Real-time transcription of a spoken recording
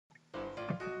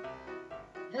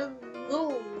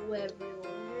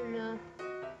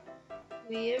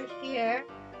we're here.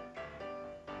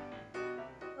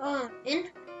 In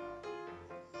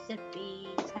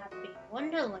Zippy's Happy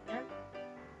Wonderland.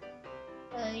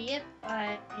 Yep,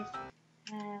 I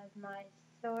have my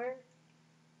sword.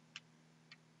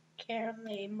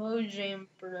 Currently, Mojang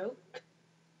broke.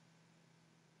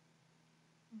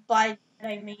 By that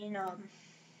I mean,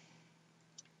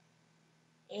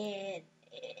 it's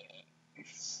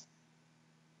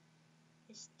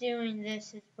doing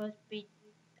this is supposed to be,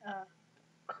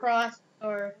 cross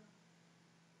or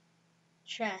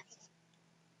chest.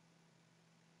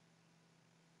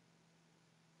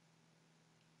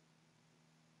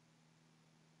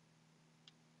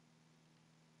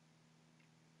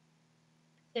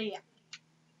 So yeah.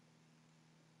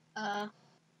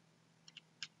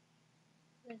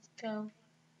 Let's go.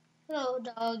 Hello,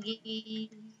 doggies.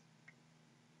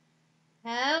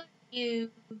 How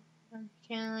you? I'm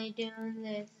currently doing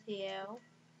this here,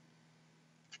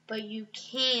 but you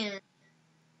can't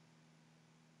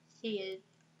see it.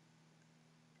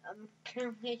 I'm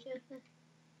currently just.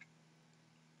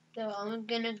 So I'm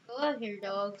gonna go out here,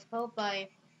 dogs. Hope I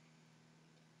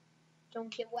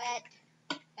don't get wet.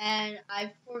 And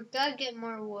I forgot to get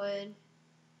more wood,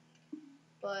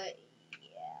 but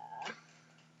yeah.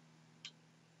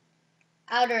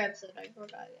 Outer episode, I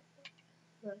forgot it.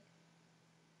 Look.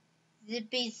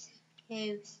 Zippy's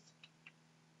house.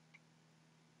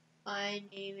 My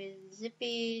name is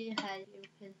Zippy, as you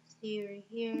can see right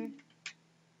here.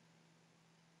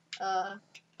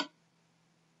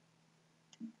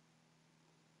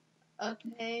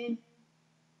 Okay.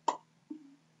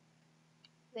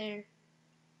 There.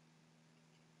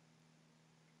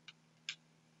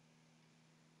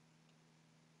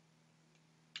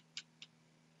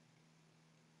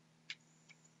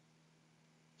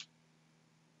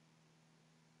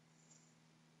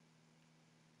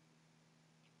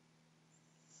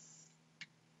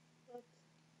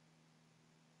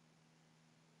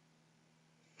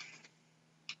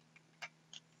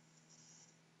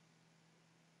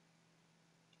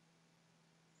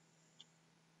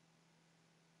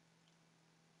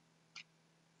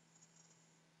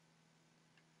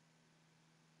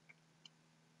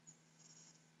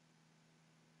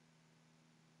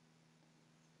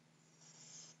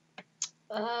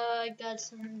 I got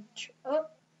some. Oh,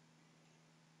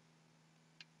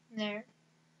 there.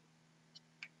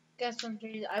 Got some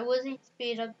trees. I wasn't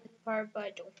speed up this part, but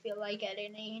I don't feel like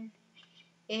editing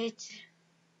it.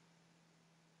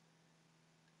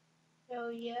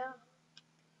 So yeah.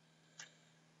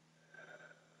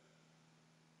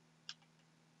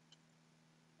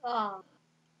 Oh.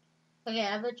 Okay,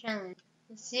 I have a challenge.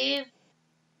 See if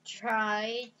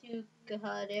try to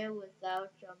cut it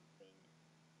without jumping.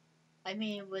 I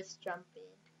mean, with jumping.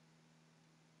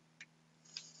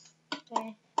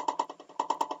 Okay.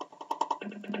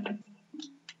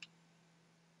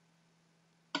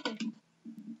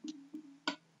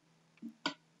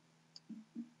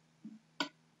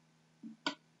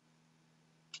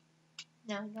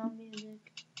 No, no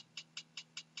music.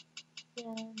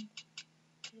 Then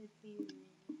could be raining.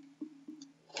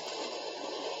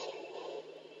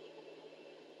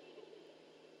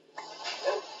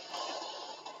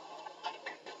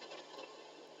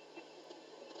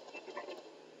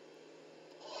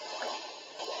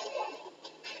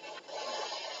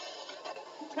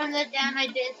 Turn that down. I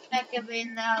didn't expect it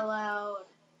being that loud.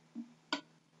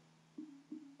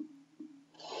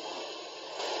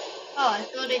 Oh, I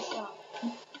thought I saw.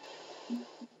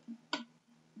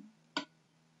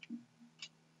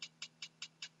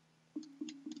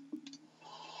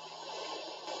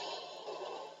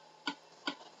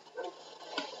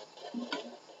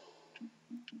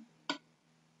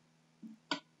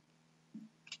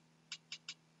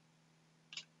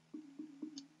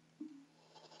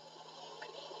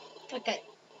 Okay.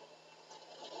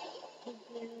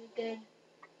 Good.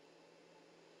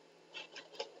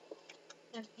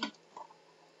 Okay.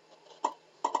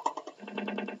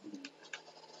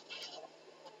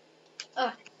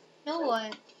 Oh, you know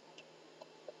what?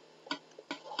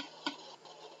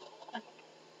 Okay.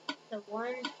 So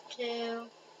 1, 2,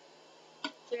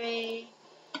 3,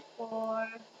 4,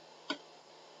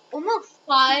 almost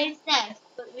 5 steps,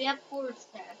 but we have 4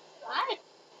 steps. I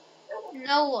don't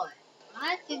know what.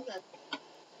 I think that's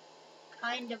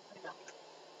kind of enough.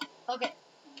 Okay.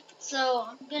 So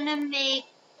I'm gonna make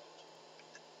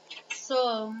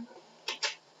some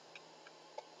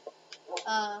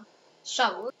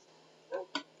shovels.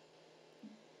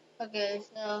 Okay,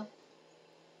 so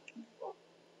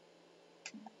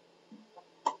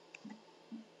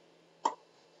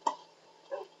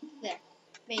there.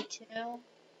 Made 2.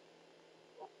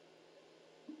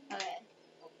 Okay.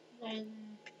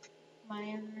 in my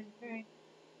inventory.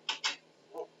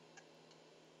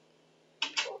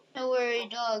 Don't worry,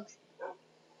 dogs.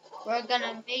 We're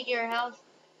gonna make your house.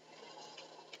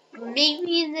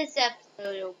 Maybe in this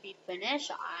episode it'll be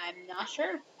finished. I'm not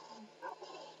sure.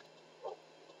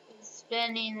 It's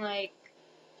spending like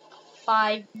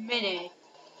 5 minutes.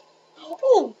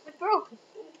 Oh, it broke.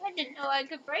 I didn't know I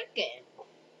could break it.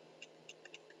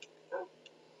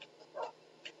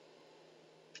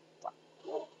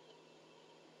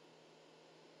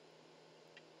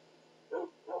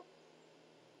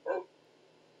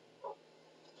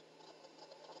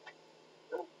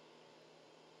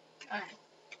 Alright.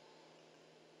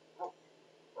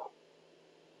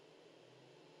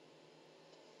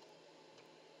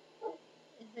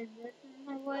 Is there this in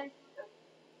my way?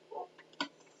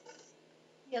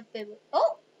 Yep, it was.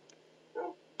 Oh!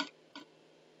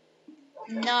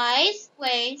 Nice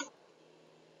waste.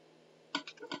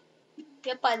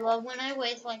 Yep, I love when I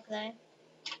waste like that.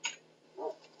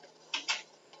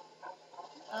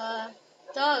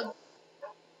 Doug,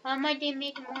 how am I doing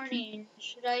make morning?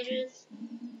 Should I just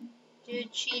do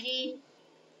cheaty?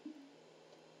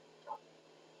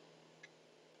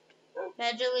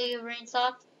 Magically rain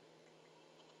socks?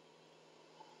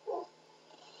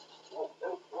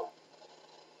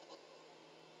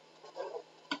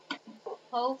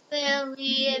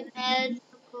 Hopefully it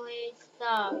magically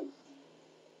stops.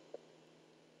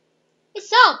 It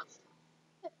stops!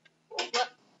 What?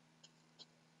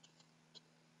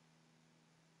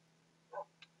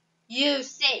 You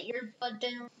sit your butt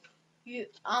down.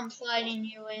 I'm sliding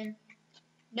you in.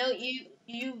 No,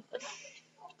 you.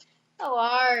 So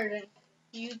hard.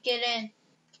 You get in.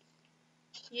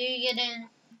 You get in.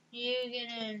 You get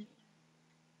in.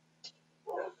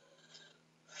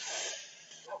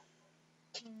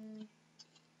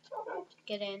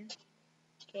 Get in.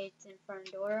 Gates in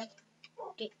front door.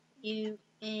 Get you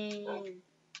in.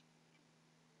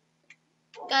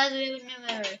 Guys, we have a new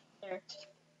member there.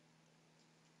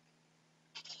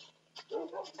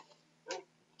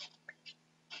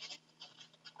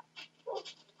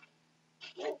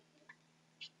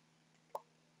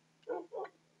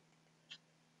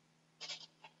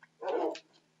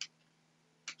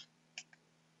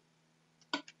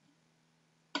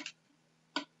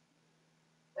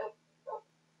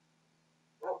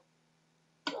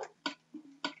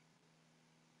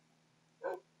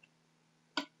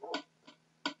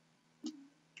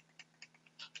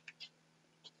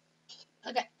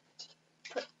 Okay.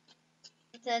 Put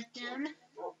that down.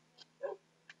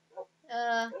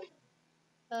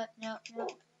 No.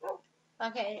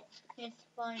 Okay, it's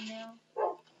fine now.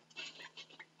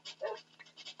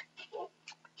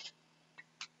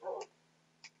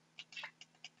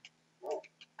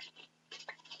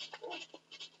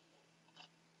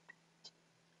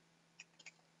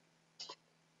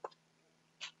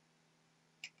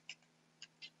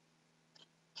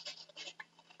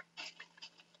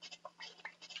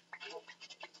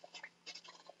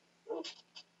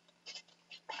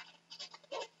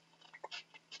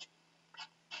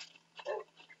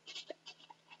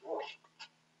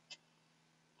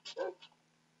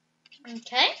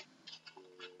 Okay.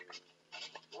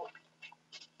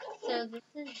 So this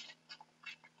is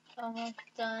almost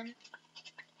done.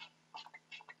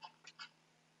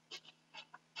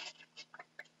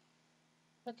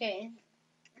 Okay.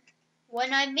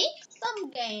 When I make some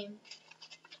game,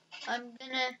 I'm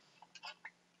gonna.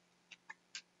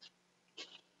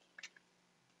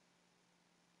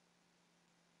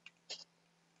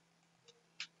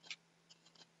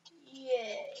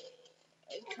 Yeah.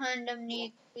 I kind of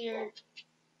need clear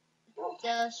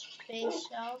the space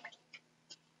out.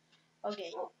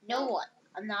 Okay. No one.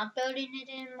 I'm not building it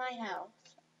in my house.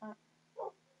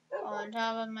 On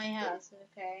top of my house.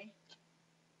 Okay.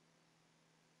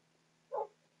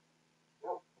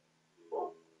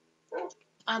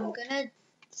 I'm gonna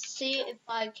see if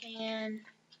I can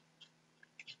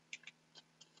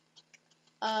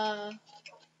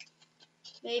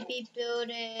maybe build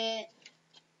it.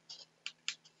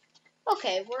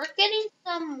 Okay, we're getting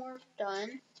some work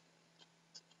done.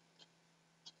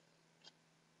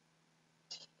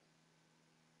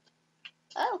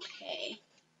 Okay.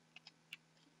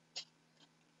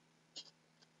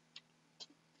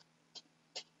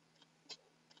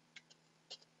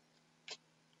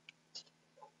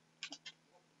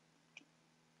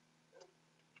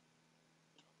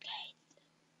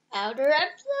 Outer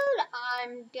episode,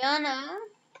 I'm gonna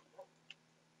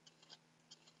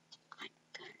try.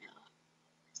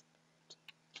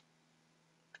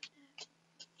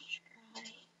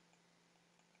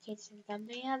 Okay, since I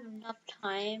may have enough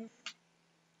time,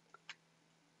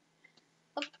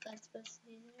 Oh, that's supposed to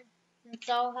be there. Since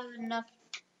I'll have enough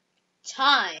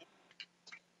time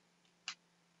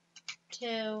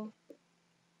to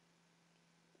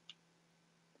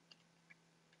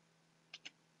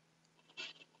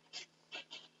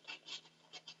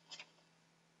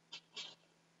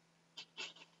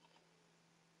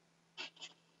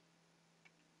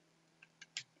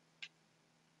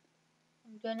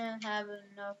I'm gonna have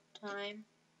enough time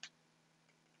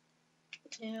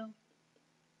to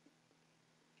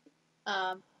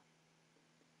um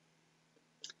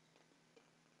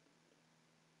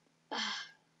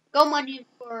go mining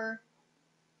for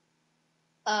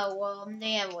well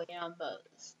they have weight on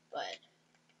boats, but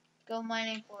go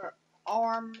mining for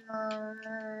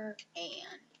armor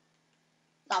and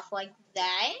stuff like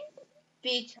that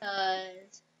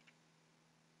because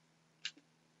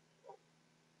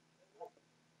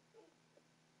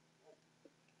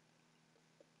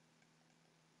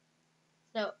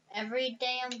so every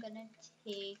day I'm gonna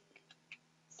take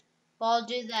well I'll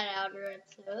do that outer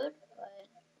episode, but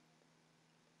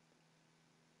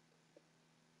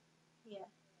yeah.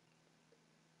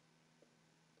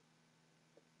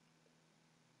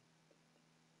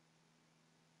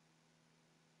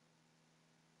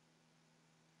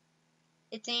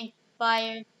 It's a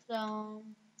fire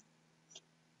some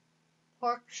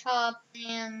pork chops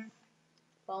and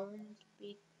bones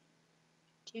beef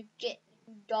to get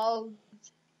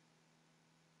dogs.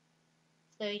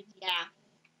 So yeah.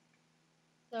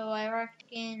 So I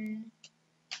reckon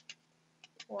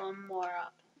one more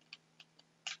up.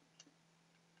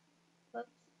 Whoops.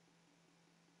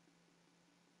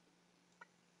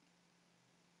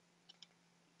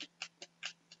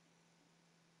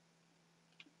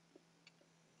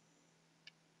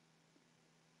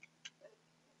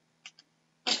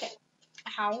 Okay.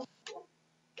 How?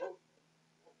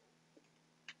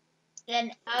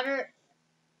 An outer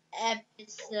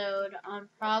episode, I'm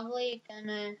probably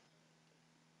gonna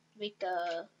make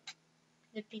a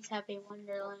Zippy's Happy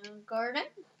Wonderland garden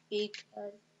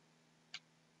because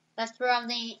that's where I'm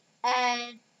gonna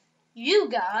add you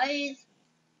guys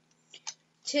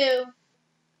to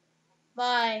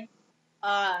my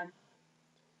um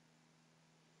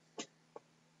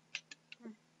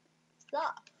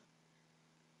stuff.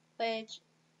 Which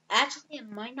actually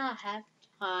I might not have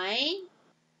time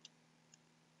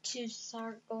to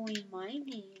start going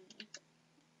mining.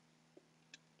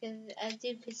 Because as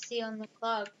you can see on the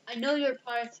clock, I know you're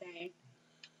probably saying,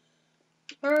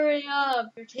 hurry up,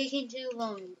 you're taking too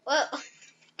long. Well,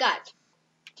 guys,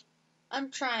 I'm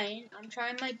trying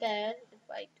my best. If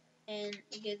I can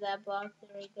get that block,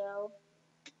 there we go.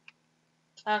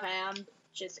 Okay, I'm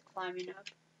just climbing up.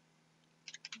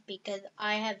 Because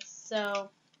I have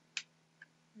so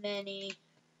many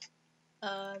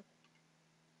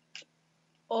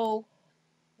oak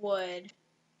wood.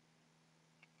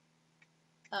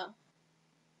 Oh.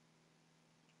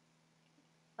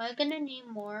 Am I gonna need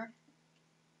more?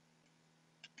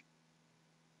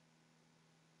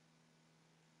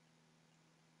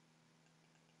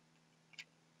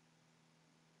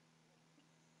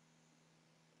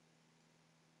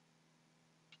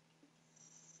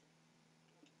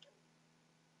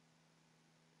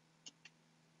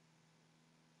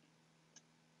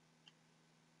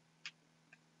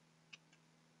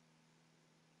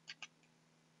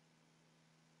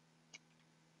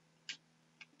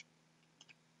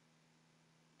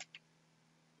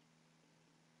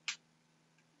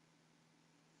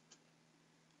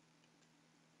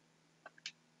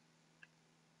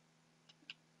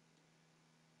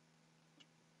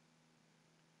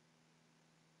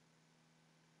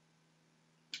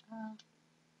 Uh,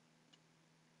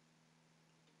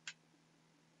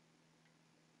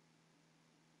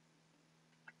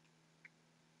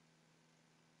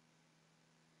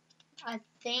 I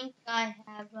think I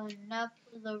have enough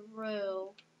of the roof.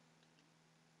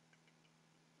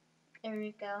 There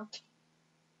we go.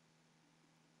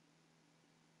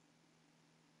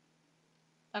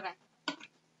 Okay.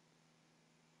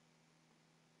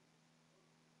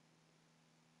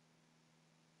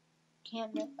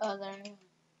 Can't. Oh, there.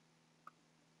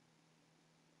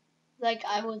 Like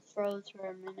I was froze for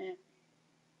a minute.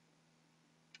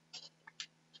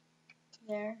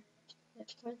 There.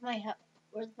 Where's my help?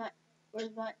 Where's my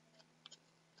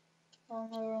on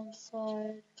the wrong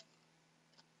side?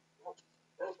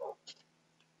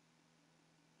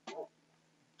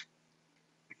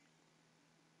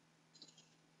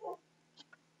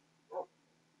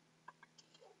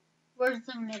 Where's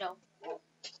the middle?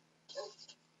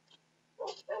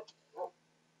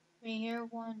 Right here,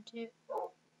 1, 2,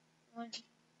 1.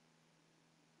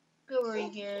 Go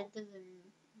right here. It doesn't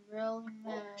really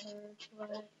matter.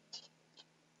 But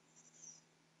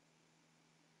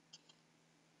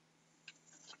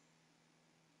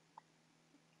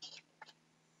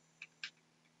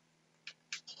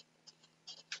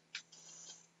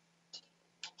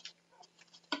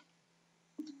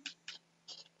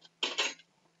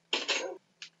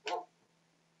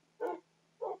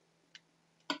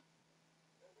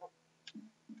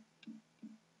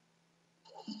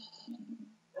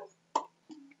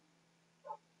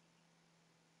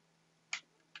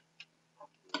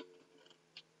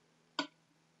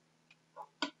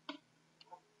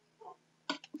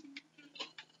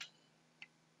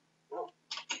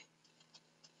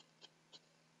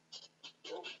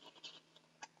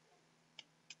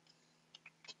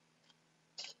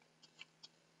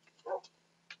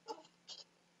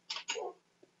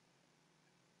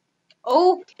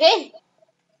Okay,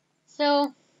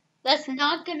 so that's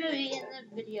not gonna be in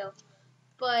the video,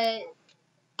 but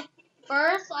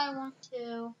first I want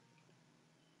to.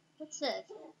 What's this?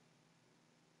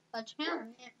 A channel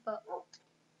info.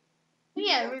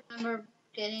 Yeah, I remember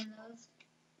getting those.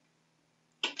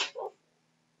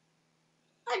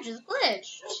 I just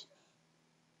glitched.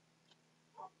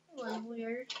 It was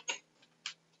weird.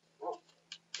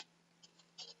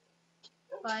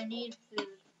 But I need food.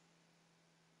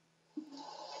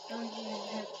 Don't even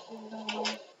have food on me.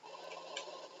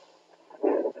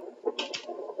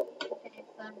 Okay,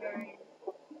 thunder.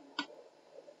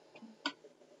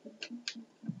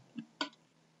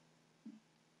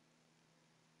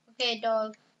 Okay,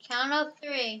 dog. Count up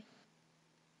 3.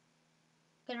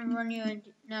 Gonna run you in.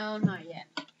 No, not yet.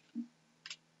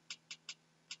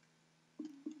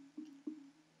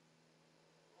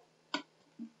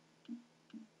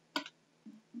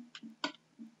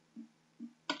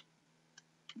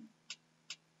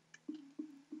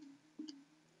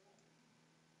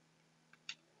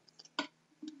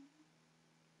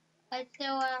 I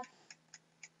still have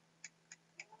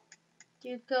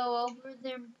to go over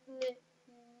there and put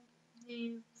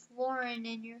the flooring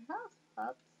in your house,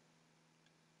 pups.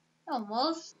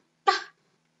 Almost.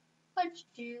 What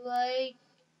you like?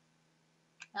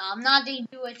 No, I'm not gonna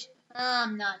do it.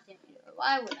 I'm not gonna do it.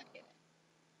 Why would I do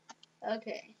it?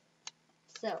 Okay.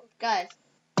 So, guys,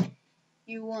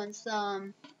 you want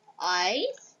some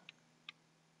ice,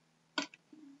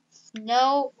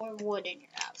 snow, or wood in your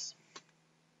house?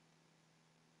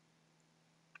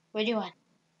 What do you want?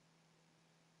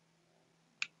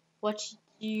 What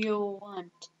do you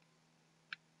want?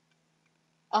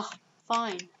 Oh,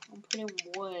 fine. I'm putting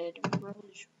wood.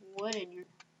 Rose wood in your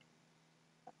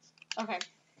house. Okay.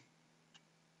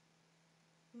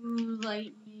 Ooh,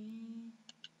 lightning.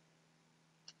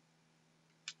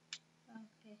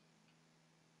 Okay.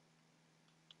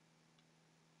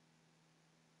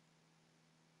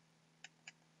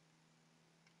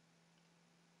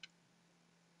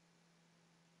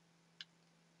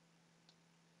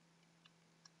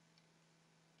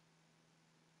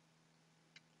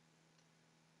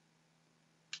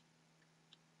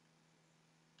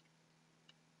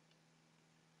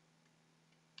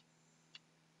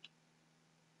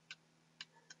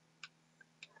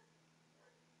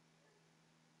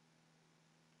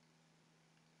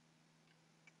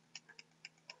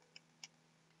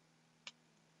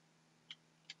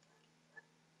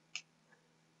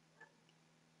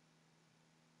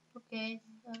 Okay,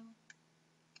 so.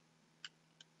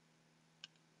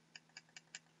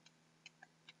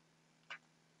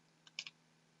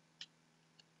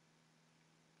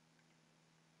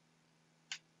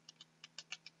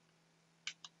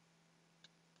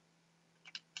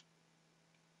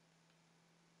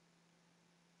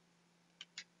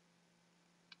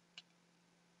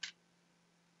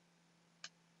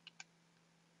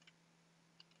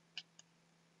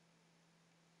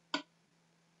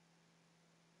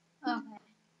 Okay.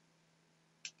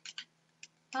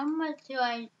 How much do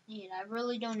I need? I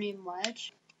really don't need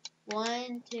much.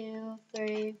 1, 2,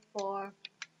 3, 4,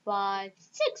 5,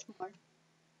 6 more.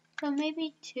 So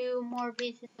maybe 2 more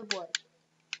pieces of wood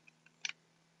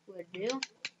would do.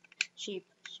 Sheep,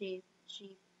 sheep,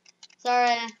 sheep.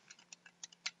 Sorry.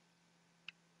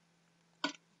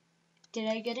 Did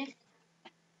I get it?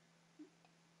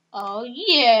 Oh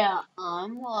yeah,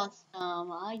 I'm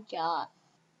awesome. I got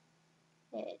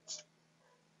it.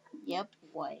 Yep,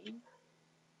 white.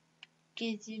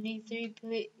 Because you need 3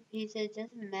 pieces. It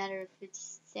doesn't matter if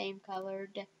it's same color or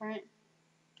different.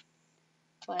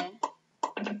 But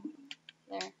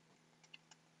there.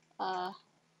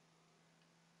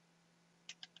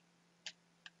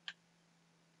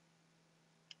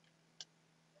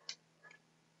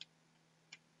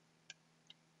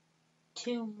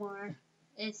 2 more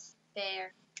is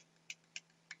spare.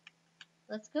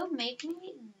 Let's go make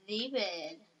me the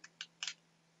bed.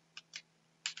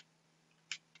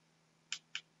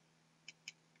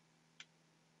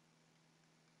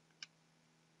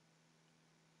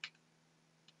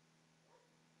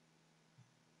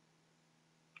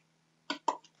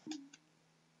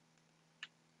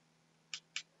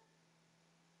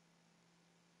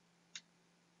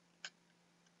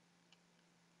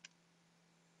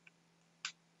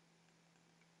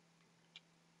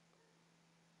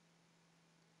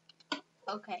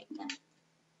 Okay,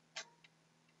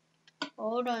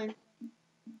 hold on.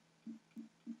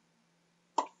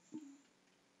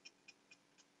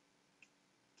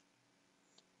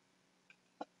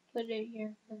 Put it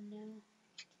here for now.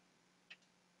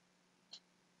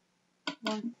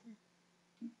 1.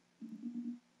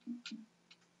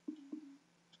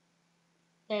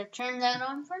 So turn that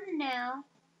on for now.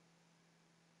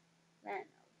 Then I'll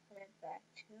put it back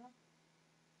to.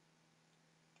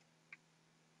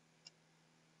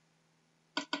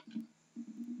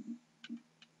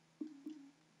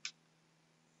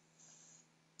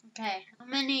 Okay, how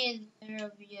many is there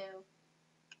of you?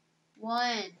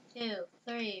 1, 2,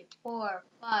 3, 4,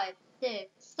 5, 6,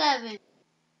 7.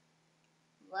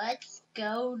 Let's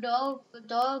go, dog,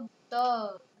 dog,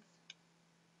 dog.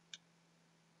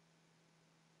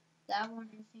 That one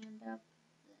is hand up.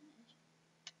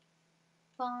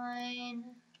 Fine.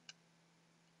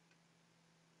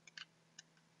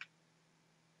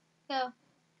 Go.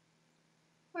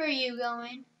 Where are you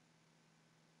going?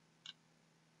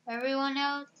 Everyone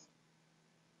else?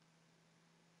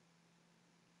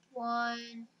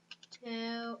 1,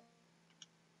 2.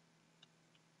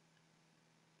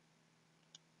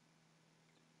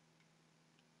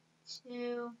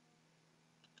 2,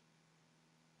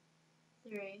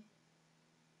 3.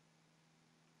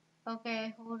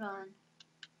 Okay, hold on.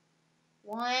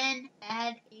 1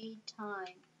 at a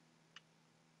time.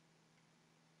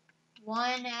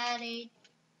 1 at a.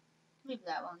 Leave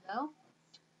that one go.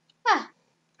 It's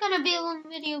gonna be a long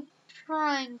video.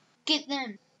 Try and get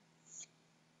them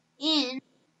in.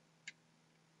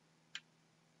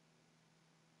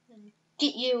 And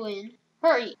get you in.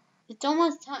 Hurry! It's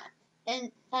almost time.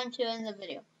 And time to end the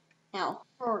video. Now,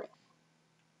 hurry.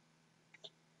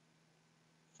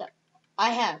 So,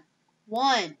 I have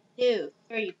 1, 2,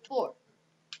 3, 4.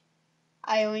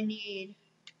 I only need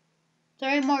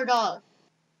 3 more dogs.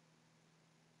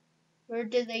 Where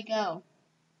did they go?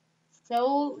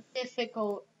 So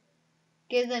difficult.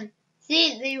 Give them.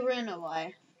 See, they ran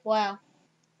away. Wow.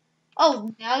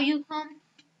 Oh, now you come?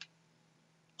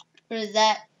 Or is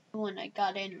that the one I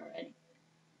got in already?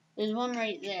 There's one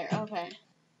right there. Okay.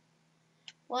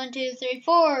 1, 2, 3,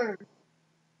 4.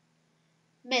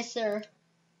 Mister,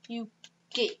 you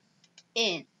get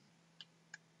in.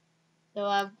 So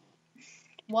I have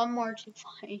one more to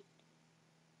find.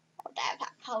 Oh, that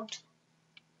got out.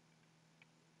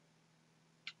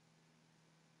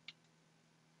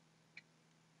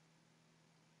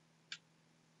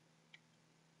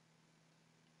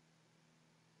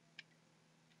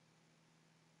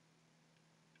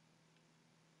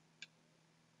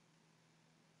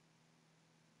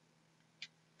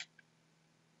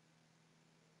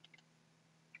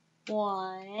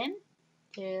 One,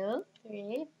 2,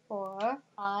 3, 4,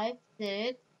 5,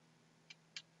 6.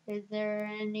 Is there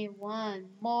any one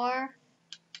more?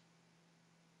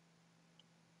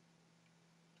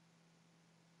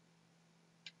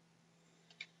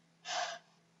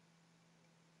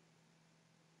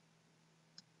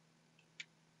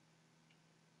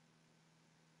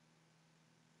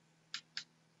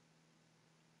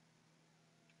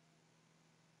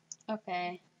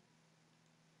 Okay.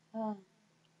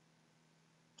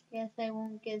 Guess I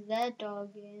won't get that dog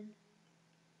in.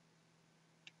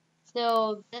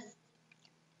 So this is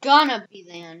gonna be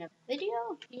the end of the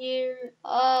video here.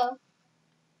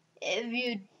 If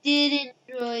you did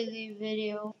enjoy the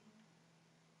video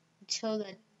until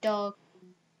the dog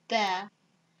comes back,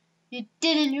 if you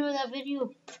did enjoy that video,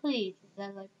 please hit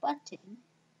that like button.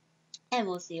 And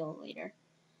we'll see you all later.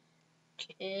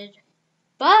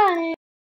 Goodbye.